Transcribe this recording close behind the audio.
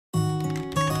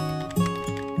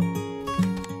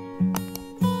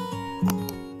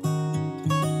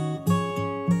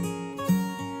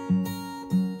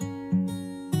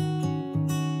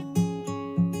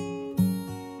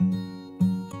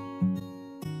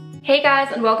Hey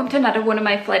guys, and welcome to another one of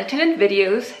my flight attendant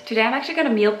videos. Today I'm actually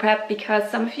gonna meal prep because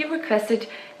some of you requested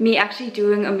me actually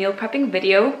doing a meal prepping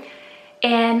video.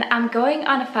 And I'm going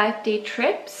on a 5-day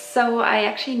trip, so I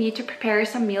actually need to prepare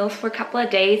some meals for a couple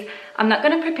of days. I'm not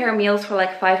gonna prepare meals for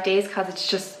like 5 days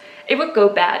because it would go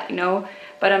bad, you know?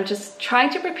 But I'm just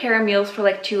trying to prepare meals for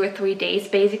like 2 or 3 days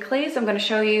basically. So I'm gonna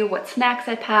show you what snacks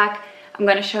I pack. I'm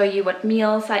gonna show you what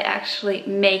meals I actually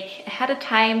make ahead of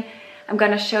time. I'm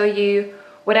gonna show you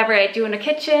whatever I do in the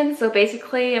kitchen. So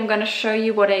basically I'm gonna show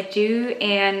you what I do,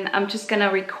 and I'm just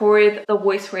gonna record the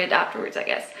voice for it afterwards, I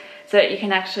guess, so that you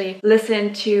can actually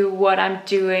listen to what I'm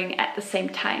doing at the same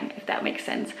time, if that makes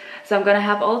sense. So I'm gonna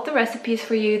have all of the recipes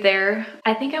for you there.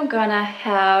 I think I'm gonna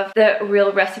have the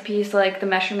real recipes, like the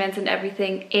measurements and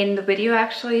everything, in the video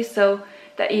actually, so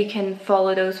that you can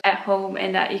follow those at home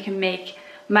and that you can make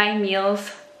my meals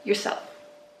yourself.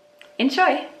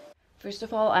 Enjoy! First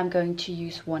of all, I'm going to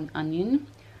use 1 onion.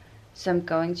 So I'm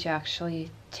going to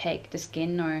actually take the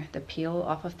skin or the peel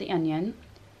off of the onion.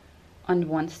 And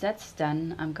once that's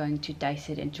done, I'm going to dice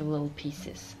it into little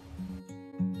pieces.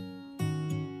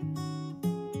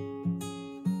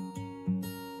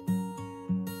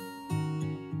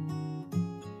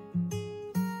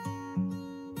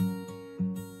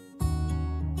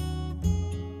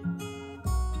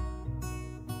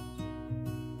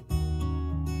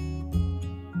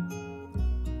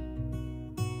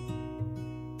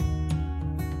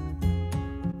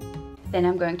 Then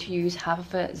I'm going to use half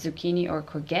of a zucchini or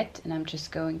courgette, and I'm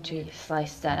just going to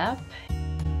slice that up.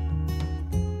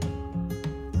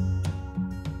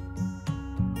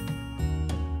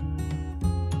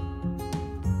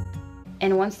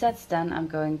 And once that's done, I'm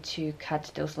going to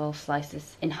cut those little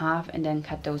slices in half and then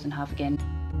cut those in half again.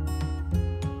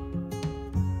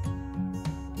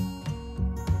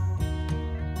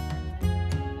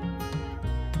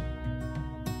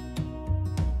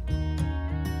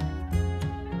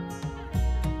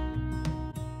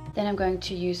 Then I'm going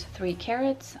to use 3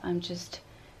 carrots. I'm just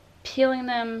peeling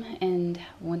them, and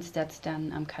once that's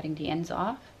done, I'm cutting the ends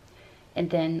off. And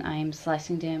then I'm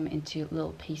slicing them into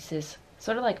little pieces,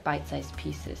 sort of like bite-sized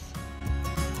pieces.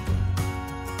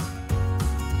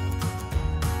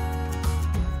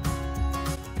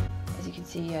 As you can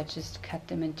see, I just cut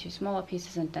them into smaller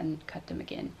pieces and then cut them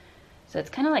again. So it's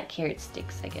kind of like carrot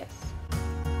sticks, I guess.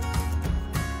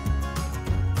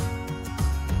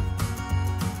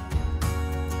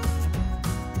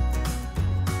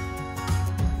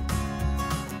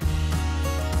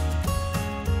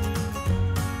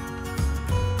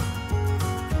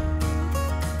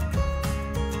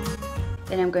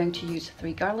 Then I'm going to use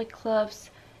 3 garlic cloves.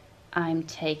 I'm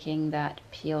taking that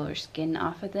peel or skin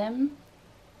off of them,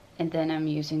 and then I'm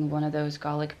using one of those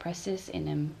garlic presses, and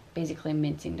I'm basically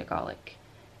mincing the garlic.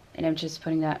 And I'm just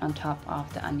putting that on top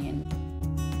of the onion.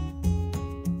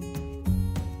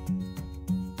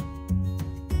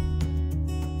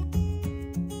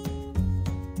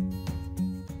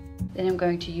 Then I'm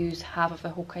going to use half of a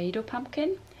hokkaido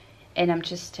pumpkin, and I'm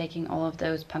just taking all of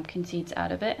those pumpkin seeds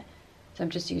out of it. So I'm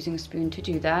just using a spoon to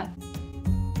do that.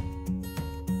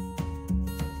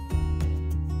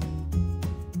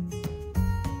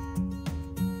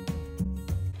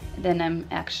 And then I'm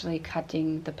actually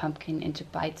cutting the pumpkin into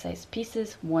bite-sized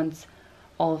pieces once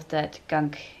all of that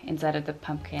gunk inside of the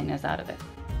pumpkin is out of it.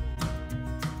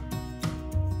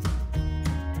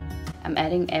 I'm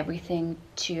adding everything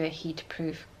to a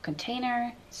heat-proof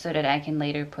container so that I can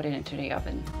later put it into the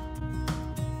oven.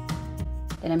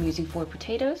 Then I'm using 4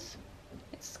 potatoes.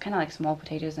 It's kind of like small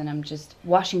potatoes, and I'm just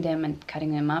washing them and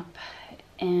cutting them up.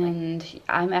 And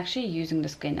I'm actually using the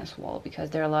skin as well because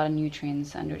there are a lot of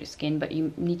nutrients under the skin, but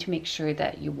you need to make sure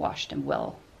that you wash them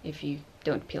well if you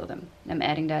don't peel them. I'm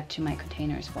adding that to my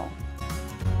container as well.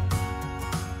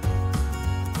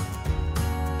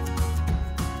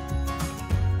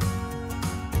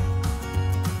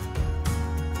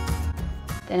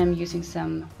 Then I'm using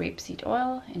some rapeseed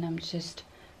oil, and I'm just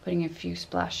putting a few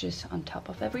splashes on top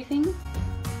of everything.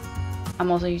 I'm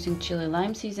also using chili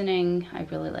lime seasoning. I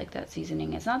really like that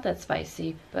seasoning. It's not that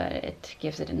spicy, but it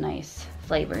gives it a nice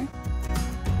flavor.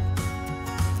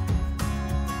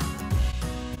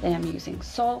 Then I'm using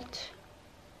salt.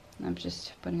 I'm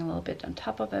just putting a little bit on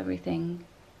top of everything.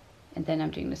 And then I'm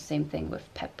doing the same thing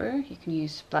with pepper. You can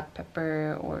use black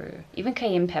pepper or even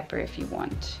cayenne pepper if you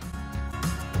want.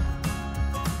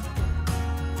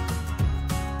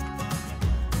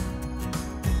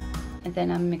 And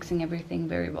then I'm mixing everything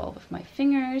very well with my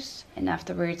fingers. And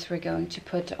afterwards we're going to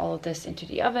put all of this into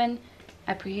the oven.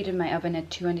 I preheated my oven at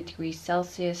 200 degrees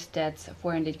Celsius, that's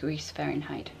 400 degrees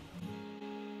Fahrenheit.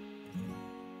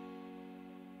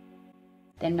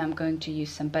 Then I'm going to use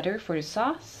some butter for the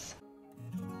sauce.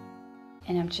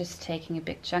 And I'm just taking a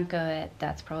big chunk of it,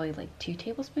 that's probably like 2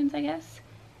 tablespoons I guess.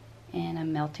 And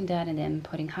I'm melting that and then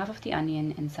putting half of the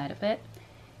onion inside of it.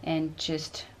 And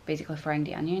just basically frying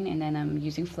the onion, and then I'm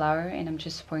using flour and I'm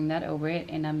just pouring that over it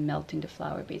and I'm melting the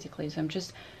flour basically. So I'm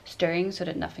just stirring so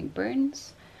that nothing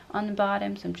burns on the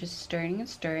bottom. So I'm just stirring and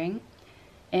stirring.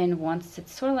 And once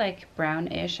it's sort of like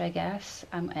brownish I guess,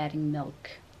 I'm adding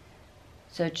milk.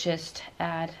 So just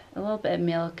add a little bit of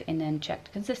milk and then check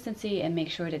the consistency and make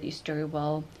sure that you stir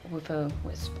well with a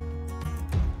whisk.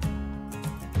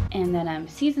 And then I'm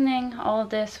seasoning all of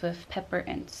this with pepper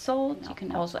and salt. You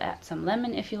can also add some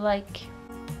lemon if you like.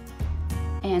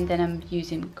 And then I'm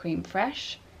using creme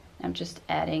fraiche. I'm just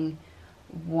adding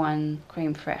 1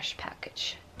 creme fraiche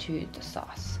package to the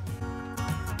sauce.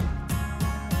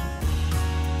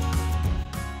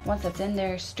 Once that's in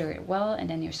there, stir it well, and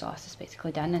then your sauce is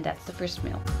basically done, and that's the first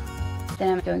meal.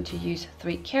 Then I'm going to use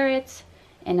 3 carrots,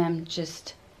 and I'm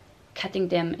just cutting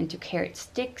them into carrot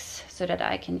sticks so that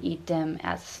I can eat them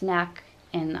as a snack.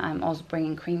 And I'm also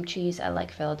bringing cream cheese. I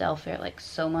like Philadelphia like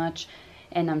so much,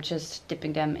 and I'm just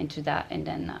dipping them into that, and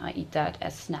then I eat that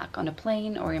as a snack on a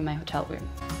plane or in my hotel room.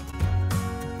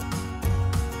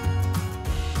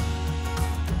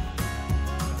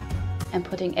 I'm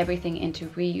putting everything into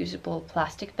reusable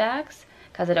plastic bags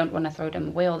because I don't want to throw them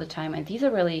away all the time, and these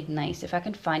are really nice. If I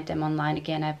can find them online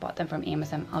again, I bought them from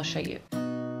Amazon, I'll show you.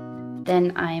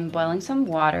 Then I'm boiling some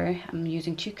water. I'm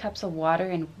using 2 cups of water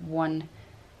and 1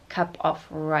 cup of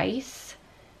rice.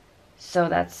 So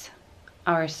that's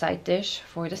our side dish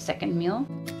for the second meal.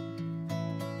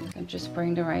 I'm just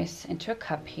pouring the rice into a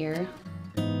cup here.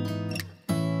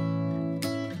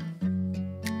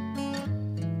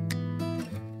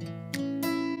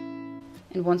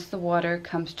 And once the water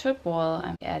comes to a boil,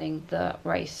 I'm adding the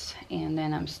rice, and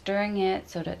then I'm stirring it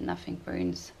so that nothing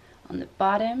burns on the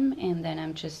bottom, and then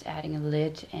I'm just adding a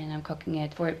lid and I'm cooking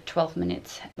it for 12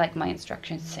 minutes like my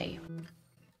instructions say.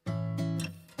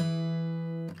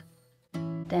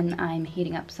 Then I'm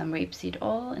heating up some rapeseed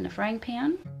oil in a frying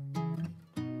pan,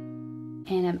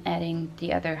 and I'm adding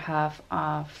the other half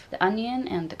of the onion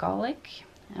and the garlic.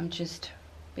 I'm just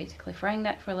basically frying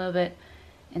that for a little bit,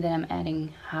 and then I'm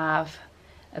adding half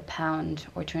a pound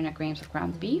or 200 grams of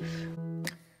ground beef.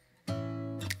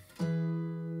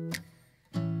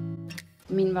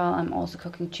 Meanwhile, I'm also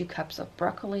cooking 2 cups of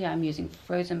broccoli. I'm using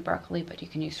frozen broccoli, but you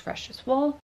can use fresh as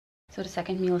well. So the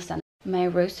second meal is done. My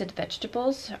roasted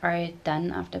vegetables are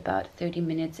done after about 30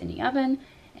 minutes in the oven,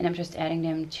 and I'm just adding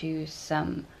them to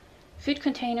some food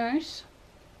containers.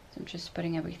 So I'm just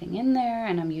putting everything in there,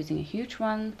 and I'm using a huge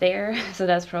one there. So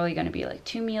that's probably going to be like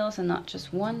 2 meals and not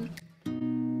just 1.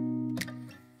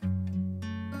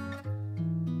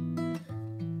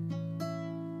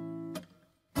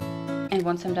 And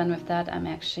once I'm done with that, I'm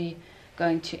actually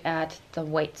going to add the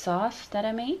white sauce that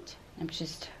I made. I'm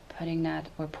just putting that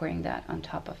or pouring that on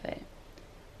top of it.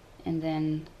 And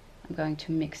then I'm going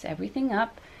to mix everything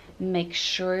up. Make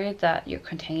sure that your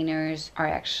containers are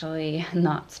actually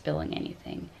not spilling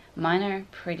anything. Mine are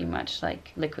pretty much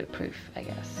like liquid proof, I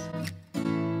guess.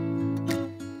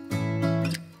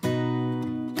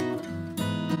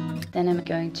 Then I'm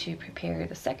going to prepare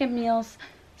the second meals.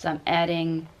 So I'm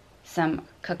adding some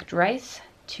cooked rice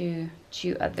to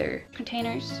 2 other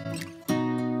containers.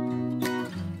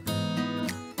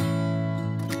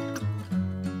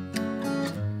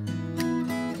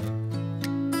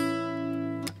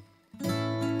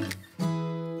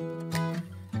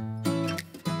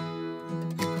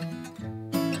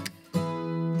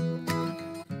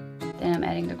 Then I'm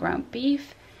adding the ground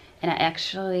beef, and I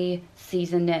actually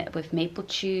seasoned it with maple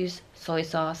juice, soy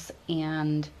sauce,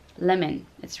 and lemon.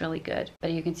 It's really good,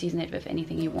 but you can season it with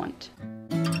anything you want.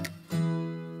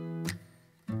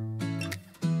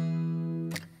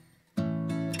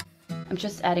 I'm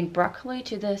just adding broccoli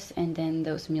to this, and then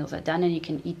those meals are done, and you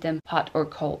can eat them hot or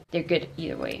cold. They're good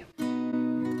either way.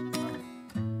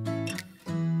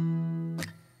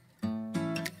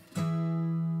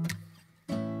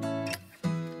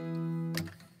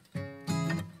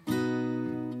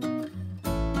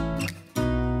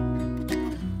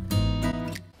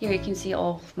 Here you can see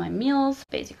all of my meals.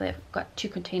 Basically, I've got 2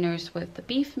 containers with the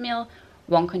beef meal,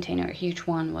 1 container, a huge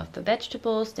one, with the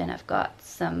vegetables. Then I've got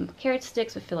some carrot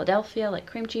sticks with Philadelphia, like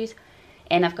cream cheese.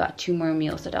 And I've got 2 more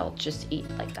meals that I'll just eat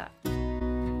like that.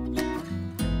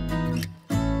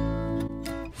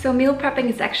 So meal prepping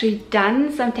is actually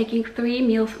done. So I'm taking 3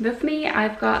 meals with me.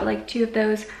 I've got like 2 of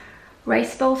those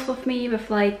rice bowls with me with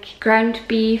like ground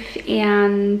beef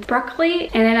and broccoli,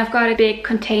 and then I've got a big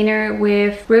container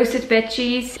with roasted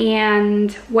veggies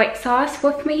and white sauce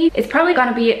with me. It's probably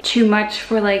gonna be too much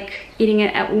for like eating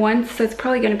it at once, so it's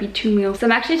probably gonna be 2 meals. So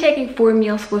I'm actually taking 4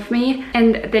 meals with me,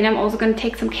 and then I'm also gonna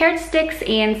take some carrot sticks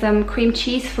and some cream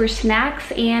cheese for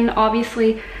snacks, and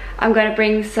obviously I'm gonna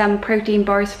bring some protein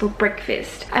bars for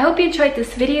breakfast. I hope you enjoyed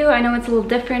this video. I know it's a little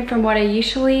different from what I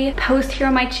usually post here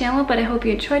on my channel, but I hope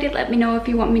you enjoyed it. Let me know if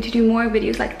you want me to do more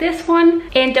videos like this one.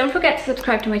 And don't forget to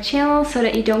subscribe to my channel so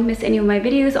that you don't miss any of my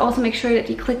videos. Also make sure that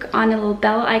you click on the little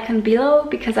bell icon below,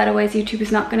 because otherwise YouTube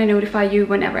is not gonna notify you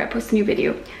whenever I post a new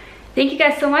video. Thank you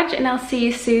guys so much, and I'll see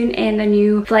you soon in a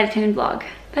new flight attendant vlog.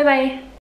 Bye bye.